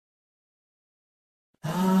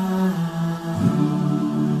الحمد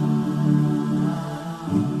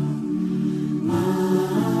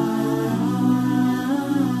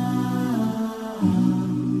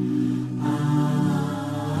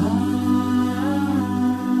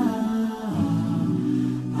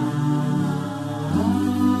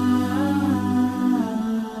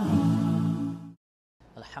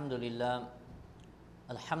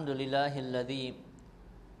لله الذي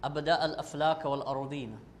أبدأ الأفلاك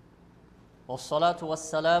والأرضين والصلاة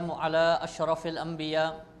والسلام على أشرف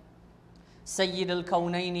الأنبياء سيد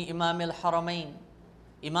الكونين إمام الحرمين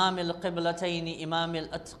إمام القبلتين إمام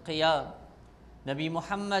الأتقياء نبي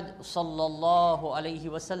محمد صلى الله عليه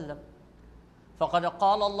وسلم. فقد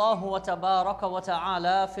قال الله تبارك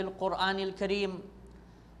وتعالى في القرآن الكريم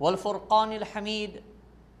والفرقان الحميد: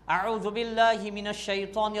 أعوذ بالله من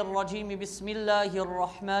الشيطان الرجيم بسم الله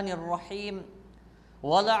الرحمن الرحيم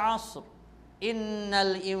والعصر إن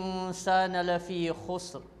الإنسان لفي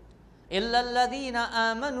خسر إلا الذين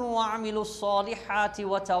آمنوا وعملوا الصالحات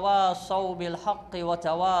وتواصوا بالحق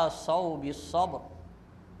وتواصوا بالصبر.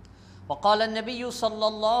 وقال النبي صلى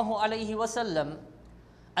الله عليه وسلم: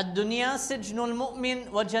 الدنيا سجن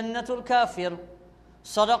المؤمن وجنة الكافر.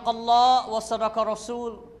 صدق الله وصدق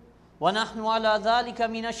رسول ونحن على ذلك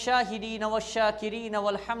من الشاهدين والشاكرين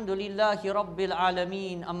والحمد لله رب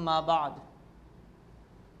العالمين. أما بعد.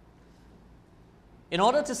 In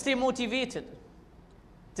order to stay motivated,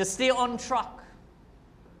 to stay on track,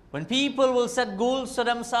 when people will set goals for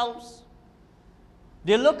themselves,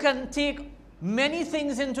 they look and take many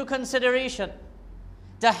things into consideration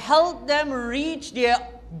to help them reach their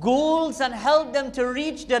goals and help them to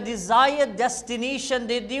reach the desired destination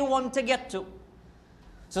that they want to get to.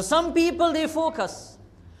 So some people, they focus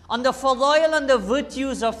on the fadail and the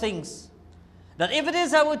virtues of things. That if it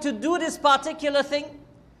is I were to do this particular thing,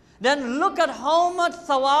 then look at how much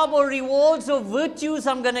thawab or rewards or virtues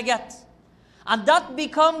I'm going to get. And that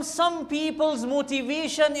becomes some people's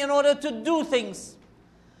motivation in order to do things.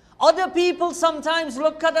 Other people sometimes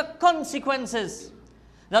look at the consequences.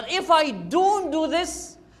 That if I don't do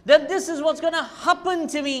this, then this is what's going to happen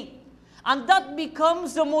to me. And that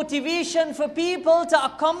becomes the motivation for people to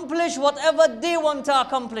accomplish whatever they want to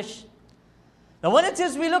accomplish. Now when it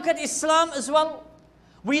is we look at Islam as well,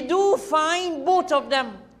 we do find both of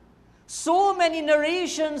them. So many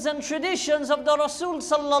narrations and traditions of the Rasul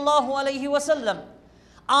sallallahu alaihi wasallam.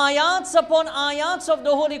 Ayats upon ayats of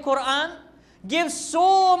the Holy Quran give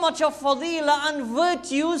so much of fadila and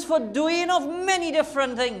virtues for doing of many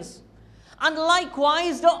different things. And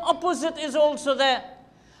likewise the opposite is also there.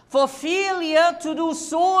 For failure to do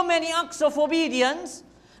so many acts of obedience,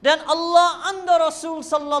 then Allah and the Rasul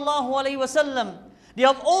sallallahu alaihi wasallam, they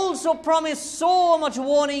have also promised so much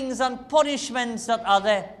warnings and punishments that are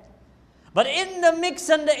there. But in the mix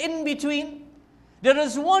and the in-between, there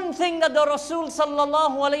is one thing that the Rasul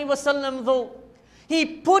sallallahu alaihi wasallam, though, he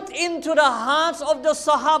put into the hearts of the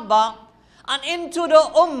Sahaba and into the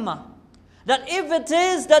Ummah, that if it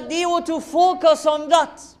is that they were to focus on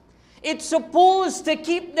that, it's supposed to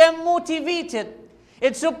keep them motivated.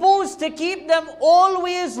 It's supposed to keep them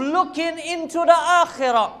always looking into the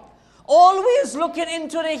akhirah, always looking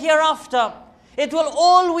into the hereafter. It will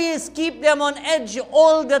always keep them on edge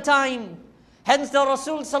all the time. Hence the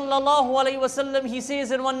Rasul sallallahu alaihi wasallam, he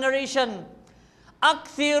says in one narration,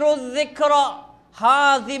 "Akthiru dhikra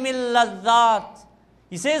hadhimil ladhat."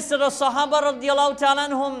 He says to the Sahaba radiyallahu ta'ala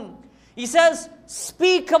anhum, he says,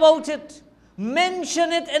 speak about it.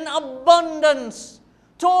 Mention it in abundance.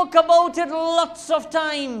 Talk about it lots of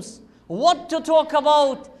times. What to talk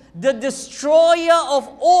about? The destroyer of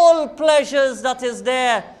all pleasures that is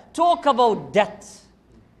there. Talk about death.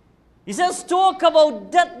 He says, talk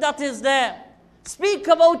about death that is there. Speak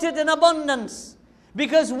about it in abundance.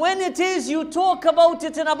 Because when it is you talk about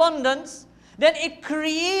it in abundance, then it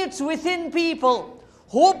creates within people,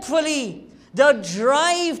 hopefully, the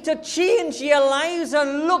drive to change their lives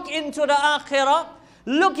and look into the akhirah,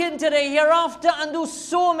 look into the hereafter and do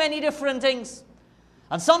so many different things.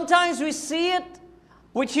 And sometimes we see it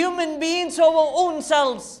with human beings of our own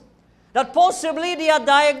selves, that possibly they are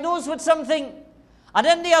diagnosed with something and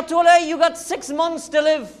then they are told, hey, you got 6 months to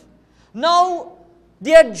live. Now,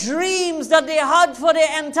 their dreams that they had for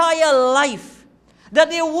their entire life, that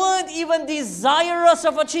they weren't even desirous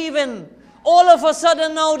of achieving, all of a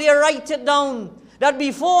sudden now they write it down. That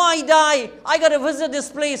before I die, I got to visit this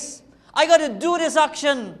place. I got to do this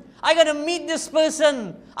action. I got to meet this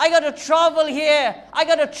person. I got to travel here. I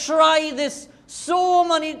got to try this. So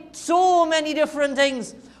many different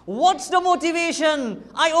things. What's the motivation?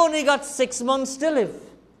 I only got 6 months to live.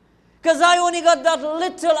 Because I only got that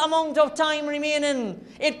little amount of time remaining.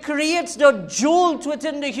 It creates the jolt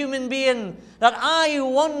within the human being that I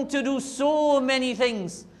want to do so many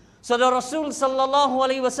things. So the Rasul sallallahu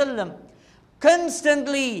alaihi wasallam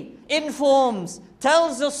constantly informs,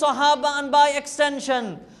 tells the Sahaba and by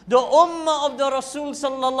extension, the Ummah of the Rasul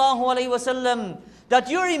sallallahu alaihi wasallam, that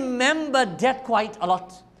you remember death quite a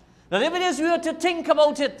lot. That if it is we were to think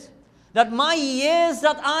about it, that my years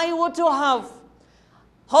that I were to have,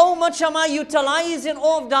 how much am I utilizing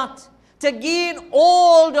all of that to gain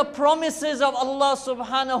all the promises of Allah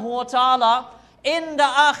subhanahu wa ta'ala in the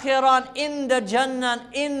akhirah, in the Jannah,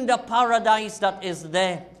 in the paradise that is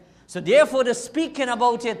there. So therefore the speaking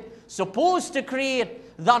about it supposed to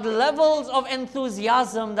create that levels of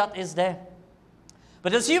enthusiasm that is there.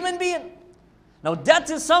 But as human being, now that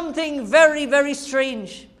is something very, very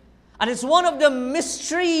strange. And it's one of the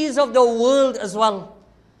mysteries of the world as well.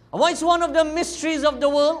 And why it's one of the mysteries of the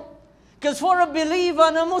world? Because for a believer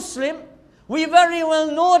and a Muslim, we very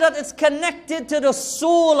well know that it's connected to the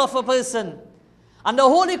soul of a person. And the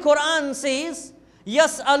Holy Quran says,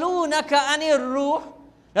 يَسْأَلُونَكَ عَنِ الرُّوحِ.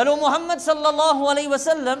 That Muhammad sallallahu alayhi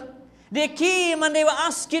wasallam, they came and they were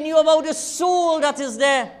asking you about the soul that is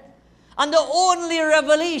there. And the only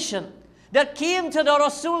revelation that came to the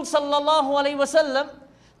Rasul sallallahu alayhi wasallam,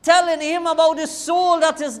 telling him about the soul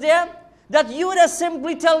that is there, that you would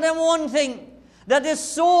simply tell them one thing, that the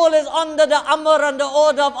soul is under the amr and the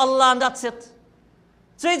order of Allah, and that's it.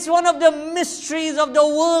 So it's one of the mysteries of the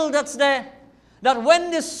world that's there, that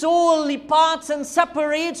when the soul departs and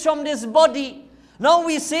separates from this body, now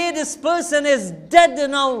we say this person is dead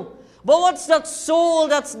now. But what's that soul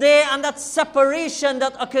that's there and that separation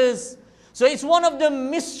that occurs? So it's one of the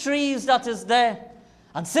mysteries that is there.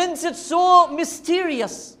 And since it's so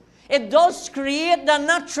mysterious, it does create the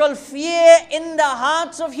natural fear in the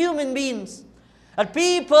hearts of human beings. That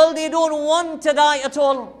people, they don't want to die at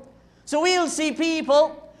all. So we'll see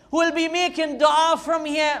people who will be making dua from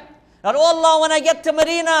here. That, oh Allah, when I get to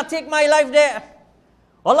Medina, take my life there.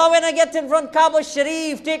 Allah, when I get in front of Kaaba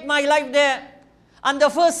Sharif, take my life there. And the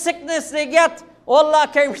first sickness they get, oh Allah,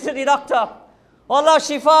 carry me to the doctor. Oh Allah,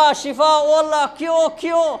 shifa, shifa, oh Allah, cure,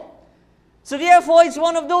 cure. So therefore, it's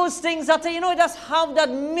one of those things that, you know, it does have that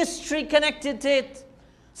mystery connected to it.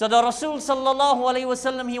 So the Rasul sallallahu alayhi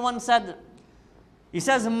wasallam, he once said, he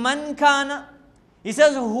says, Man kana, he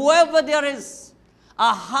says, whoever there is,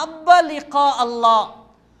 ahabba liqa Allah,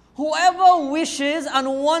 whoever wishes and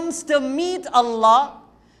wants to meet Allah,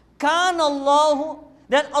 kan Allahu,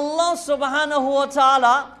 then Allah subhanahu wa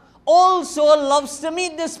ta'ala also loves to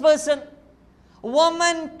meet this person.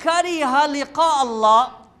 Waman kariha liqa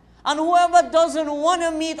Allah, and whoever doesn't want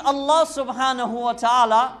to meet Allah subhanahu wa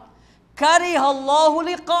ta'ala, kariha Allahu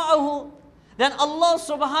liqa'ahu, then Allah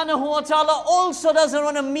subhanahu wa ta'ala also doesn't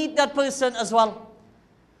want to meet that person as well.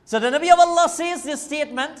 So the Nabi of Allah says this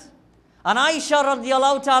statement, and Aisha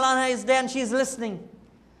radiallahu ta'ala is there and she's listening.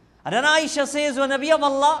 And then Aisha says, O Nabi of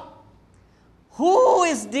Allah, who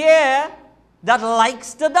is there that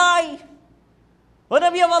likes to die? O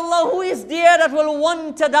Nabi of Allah, who is there that will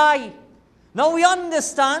want to die? Now we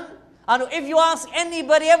understand, and if you ask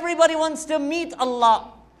anybody, everybody wants to meet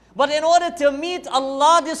Allah. But in order to meet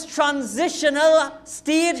Allah, this transitional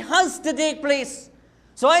stage has to take place.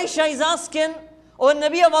 So Aisha is asking, O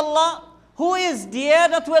Nabi of Allah, who is there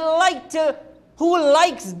that will like to, who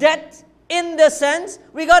likes death? In the sense,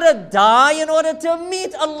 we got to die in order to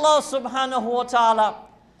meet Allah subhanahu wa ta'ala.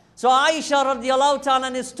 So Aisha radiallahu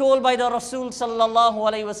ta'ala is told by the Rasul sallallahu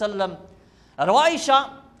alayhi wa sallam, that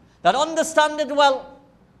Aisha, that understand it well,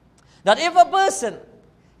 that if a person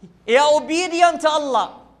is obedient to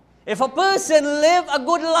Allah, if a person live a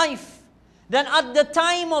good life, then at the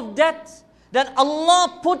time of death, then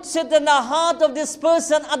Allah puts it in the heart of this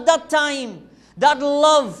person at that time, that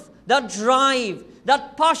love, that drive,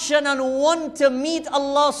 that passion and want to meet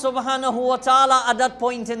Allah subhanahu wa ta'ala at that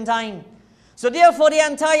point in time. So therefore the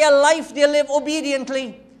entire life they live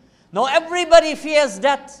obediently. Now everybody fears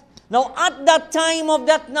death. Now at that time of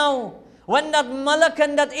death now, when that malak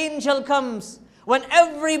and that angel comes, when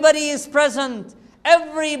everybody is present,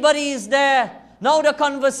 everybody is there, now the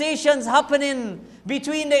conversation's happening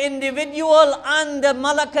between the individual and the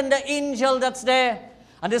malak and the angel that's there.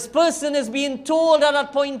 And this person is being told at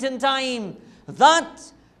that point in time that,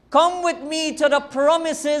 come with me to the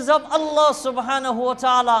promises of Allah subhanahu wa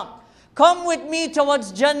ta'ala. Come with me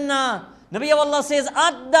towards Jannah. Nabi of Allah says,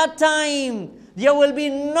 at that time, there will be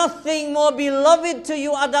nothing more beloved to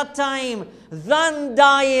you at that time than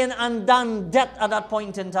dying and than death at that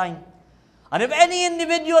point in time. And if any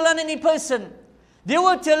individual and any person, they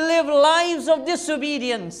were to live lives of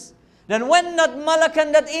disobedience, then when that malak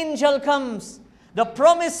and that angel comes, the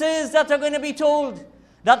promises that are going to be told,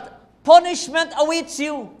 that punishment awaits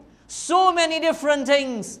you, so many different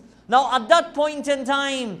things. Now at that point in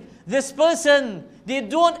time, this person, they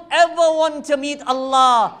don't ever want to meet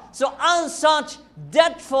Allah. So as such,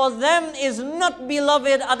 death for them is not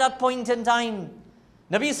beloved at that point in time.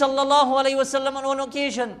 Nabi sallallahu alayhi wasallam on one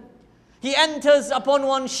occasion, he enters upon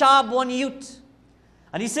one shab, one youth.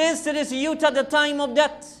 And he says to this youth at the time of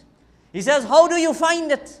death, he says, how do you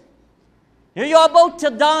find it? You're about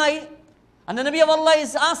to die. And the Nabi of Allah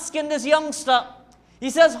is asking this youngster, he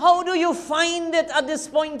says, how do you find it at this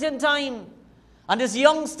point in time? And this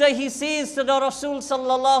youngster, he says to the Rasul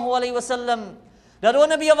sallallahu alayhi wasallam, that, O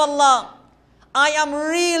Nabi of Allah, I am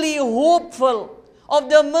really hopeful of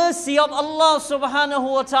the mercy of Allah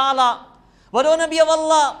subhanahu wa ta'ala. But, O Nabi of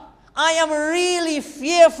Allah, I am really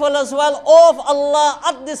fearful as well of Allah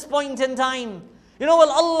at this point in time. Will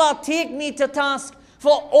Allah take me to task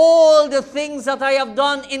for all the things that I have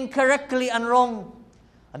done incorrectly and wrong?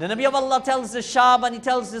 And the Nabi of Allah tells this shab, and he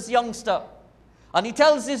tells this youngster, and he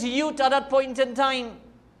tells this youth at that point in time,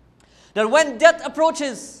 that when death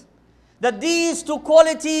approaches, that these two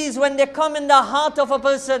qualities, when they come in the heart of a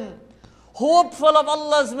person, hopeful of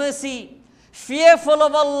Allah's mercy, fearful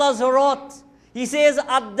of Allah's wrath, he says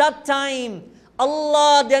at that time,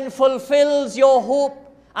 Allah then fulfills your hope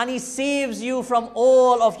and He saves you from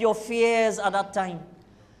all of your fears at that time.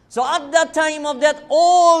 So at that time of death,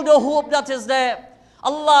 all the hope that is there,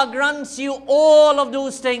 Allah grants you all of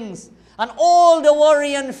those things. And all the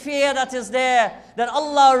worry and fear that is there, that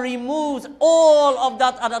Allah removes all of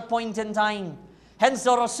that at that point in time. Hence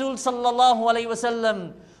the Rasul sallallahu alayhi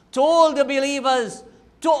wasallam told the believers,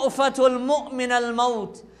 tu'fatul mu'min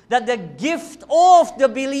al-maut, that the gift of the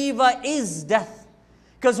believer is death.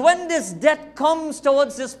 Because when this death comes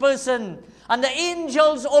towards this person, and the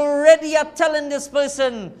angels already are telling this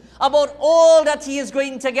person about all that he is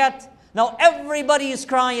going to get, now everybody is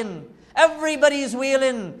crying. Everybody is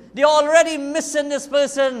wailing. They're already missing this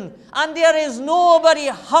person. And there is nobody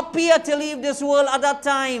happier to leave this world at that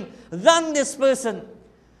time than this person.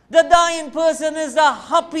 The dying person is the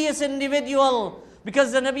happiest individual.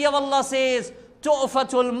 Because the Nabi of Allah says,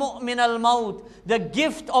 Tu'fatul mu'min al-maut. The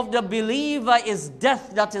gift of the believer is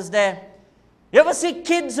death that is there. You ever see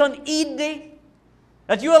kids on Eid Day?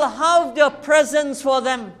 That you will have the presents for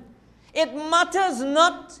them. It matters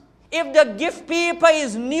not if the gift paper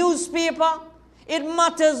is newspaper. It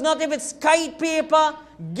matters not if it's kite paper,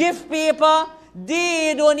 gift paper.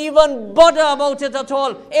 They don't even bother about it at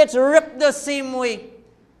all. It's ripped the same way.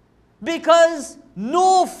 Because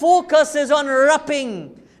no focus is on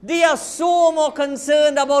wrapping. They are so more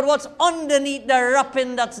concerned about what's underneath the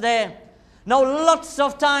wrapping that's there. Now lots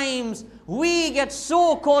of times we get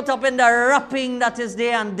so caught up in the wrapping that is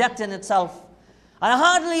there and that in itself. And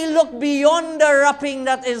hardly look beyond the wrapping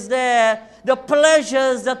that is there, the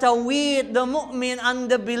pleasures that await the mu'min and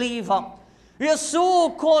the believer. We are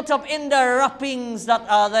so caught up in the wrappings that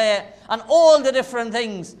are there and all the different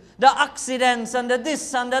things, the accidents and the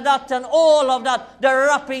this and the that and all of that, the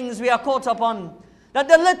wrappings we are caught up on. That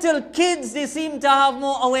the little kids, they seem to have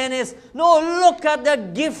more awareness. No, look at the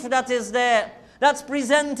gift that is there, that's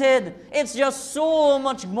presented. It's just so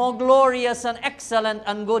much more glorious and excellent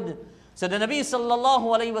and good. So the Nabi sallallahu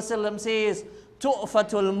alayhi wasallam says,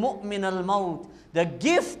 Tu'fatul mu'min al-maut. The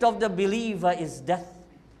gift of the believer is death.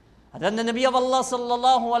 And then the Nabi of Allah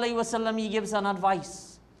sallallahu alayhi wasallam, he gives an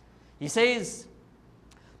advice. He says,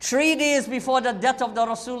 3 days before the death of the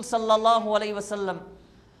Rasul sallallahu alayhi wasallam,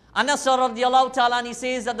 Anas radiallahu ta'ala, and he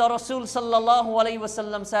says that the Rasul sallallahu alayhi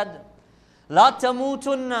wasallam said, La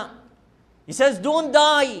tamutunna. He says, don't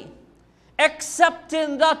die, except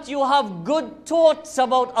in that you have good thoughts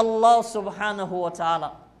about Allah subhanahu wa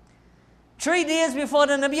ta'ala. 3 days before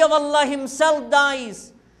the Nabi of Allah himself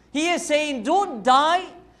dies, he is saying, don't die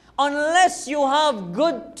unless you have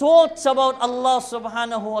good thoughts about Allah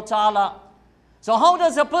subhanahu wa ta'ala. So how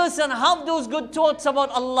does a person have those good thoughts about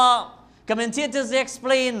Allah? Commentators, they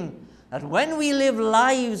explain that when we live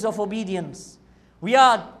lives of obedience, we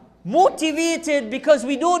are motivated because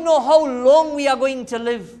we don't know how long we are going to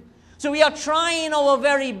live. So we are trying our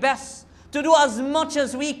very best to do as much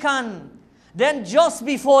as we can. Then just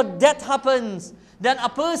before death happens, then a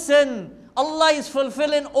person, Allah is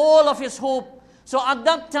fulfilling all of his hope. So at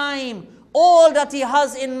that time, all that he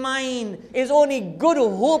has in mind is only good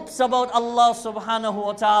hopes about Allah subhanahu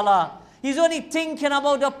wa ta'ala. He's only thinking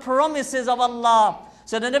about the promises of Allah.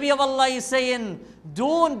 So the Nabi of Allah is saying,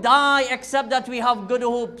 don't die except that we have good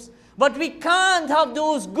hopes. But we can't have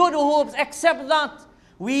those good hopes except that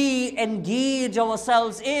we engage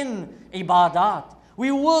ourselves in ibadat.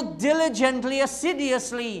 We work diligently,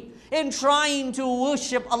 assiduously in trying to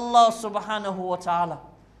worship Allah subhanahu wa ta'ala.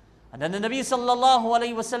 And then the Nabi sallallahu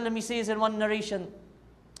alayhi wa sallam, he says in one narration,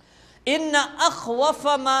 Inna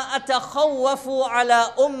akhwafa ma atakhawwafu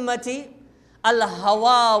ala ummati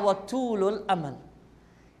al-hawa wa tulul amal.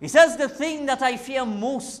 He says the thing that I fear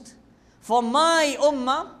most for my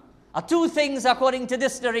ummah are two things according to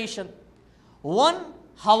this narration. One,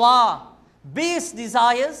 hawa, base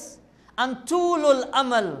desires, and tulul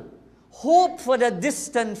amal, hope for the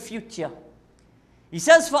distant future. He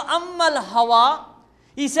says for ammal hawa,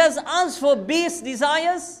 he says as for base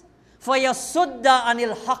desires, for yasudda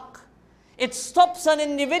anil haq, it stops an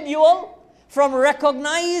individual from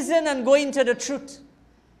recognizing and going to the truth.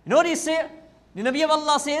 You know what he say? The Nabi of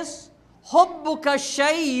Allah says, Hubbuka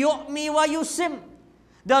shay yu'mi wa yusim.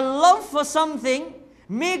 The love for something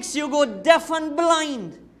makes you go deaf and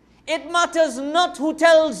blind. It matters not who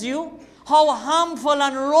tells you how harmful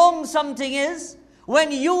and wrong something is.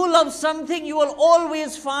 When you love something, you will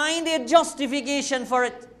always find a justification for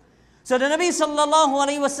it. So the Nabi sallallahu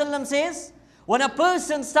alayhi wa sallam says, when a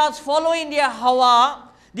person starts following their hawa,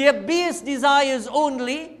 their base desires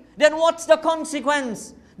only, then what's the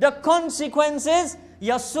consequence? The consequence is,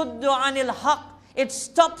 yasuddu anil haq. It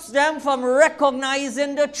stops them from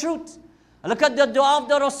recognizing the truth. Look at the dua of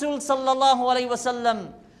the Rasul sallallahu alayhi wa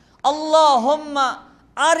sallam. Allahumma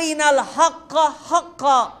arinal haqqa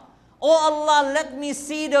haqqa. Oh Allah, let me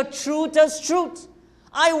see the truth as truth.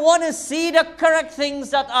 I want to see the correct things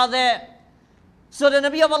that are there. So the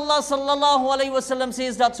Nabi of Allah sallallahu alayhi wa sallam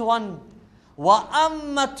says that's one. Wa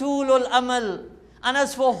amma tulul amal. And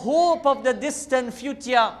as for hope of the distant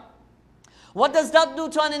future, what does that do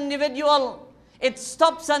to an individual? It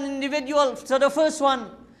stops an individual. So the first one,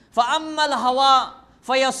 فَأَمَّا الْهَوَىٰ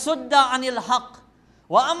فَيَصُدَّ عَنِ الْحَقِّ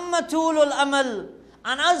وَأَمَّا طُولُ الْأَمَلِ.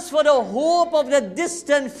 And as for the hope of the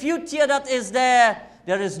distant future that is there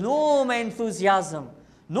is no more enthusiasm,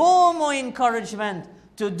 no more encouragement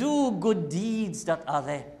to do good deeds that are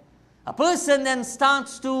there. A person then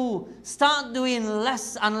starts doing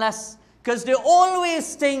less and less, because they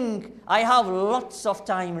always think, I have lots of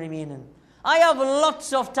time remaining. I have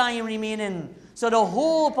lots of time remaining. So the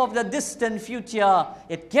hope of the distant future,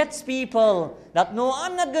 it gets people that, no,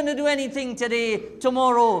 I'm not going to do anything today,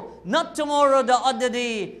 tomorrow, not tomorrow, the other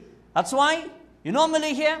day. That's why you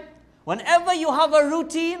normally hear, whenever you have a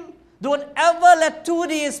routine, don't ever let 2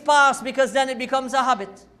 days pass, because then it becomes a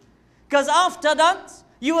habit. Because after that,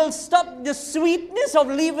 you will stop the sweetness of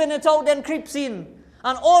leaving it out and creeps in.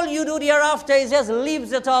 And all you do thereafter is just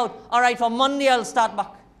leaves it out. All right, for Monday I'll start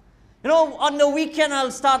back. You know, on the weekend I'll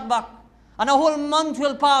start back. And a whole month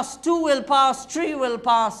will pass, 2 will pass, 3 will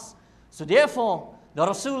pass. So therefore, the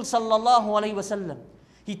Rasul sallallahu alayhi wa sallam,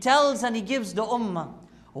 he tells and he gives the ummah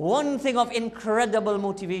one thing of incredible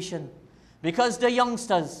motivation. Because the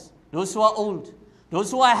youngsters, those who are old, those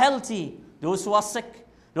who are healthy, those who are sick,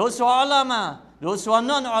 those who are ulama, those who are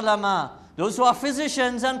non-ulama, those who are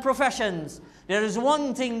physicians and professions, there is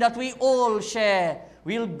one thing that we all share.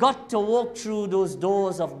 We've got to walk through those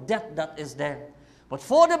doors of death that is there. But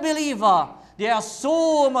for the believer, there are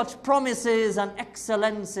so much promises and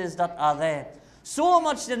excellences that are there. So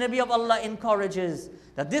much the Nabi of Allah encourages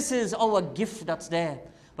that this is our gift that's there.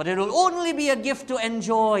 But it will only be a gift to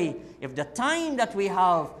enjoy if the time that we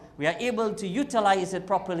have, we are able to utilize it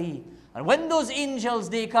properly. And when those angels,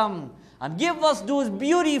 they come and give us those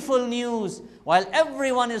beautiful news, while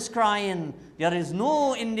everyone is crying, there is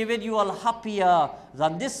no individual happier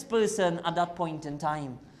than this person at that point in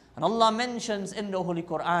time. And Allah mentions in the Holy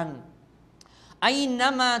Quran,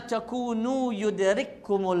 أَيْنَمَا تَكُونُوا يُدْرِكُّمُ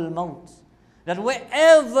الْمَوْتِ. That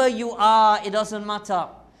wherever you are, it doesn't matter.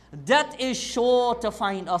 That is sure to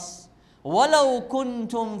find us. وَلَوْ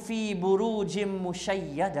كُنْتُمْ فِي بُرُوجٍ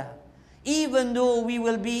مُشَيَّدَةٍ. Even though we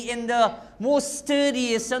will be in the most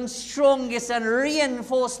sturdiest and strongest and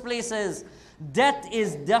reinforced places, death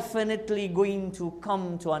is definitely going to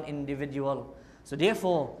come to an individual. So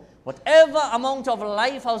therefore, whatever amount of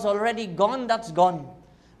life has already gone, that's gone.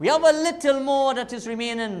 We have a little more that is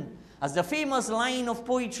remaining. As the famous line of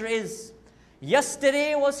poetry is,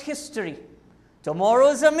 yesterday was history, tomorrow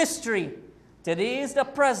is a mystery, today is the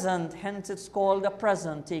present, hence it's called the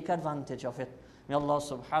present. Take advantage of it. May Allah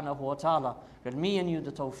subhanahu wa ta'ala grant me and you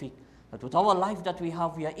the tawfiq, that with our life that we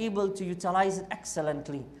have, we are able to utilize it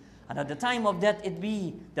excellently. And at the time of death, it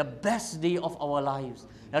be the best day of our lives.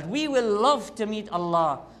 That we will love to meet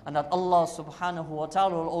Allah, and that Allah subhanahu wa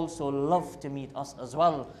ta'ala will also love to meet us as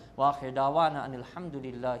well. Wa akhir da'wana anil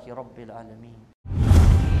hamdulillahi rabbil alameen.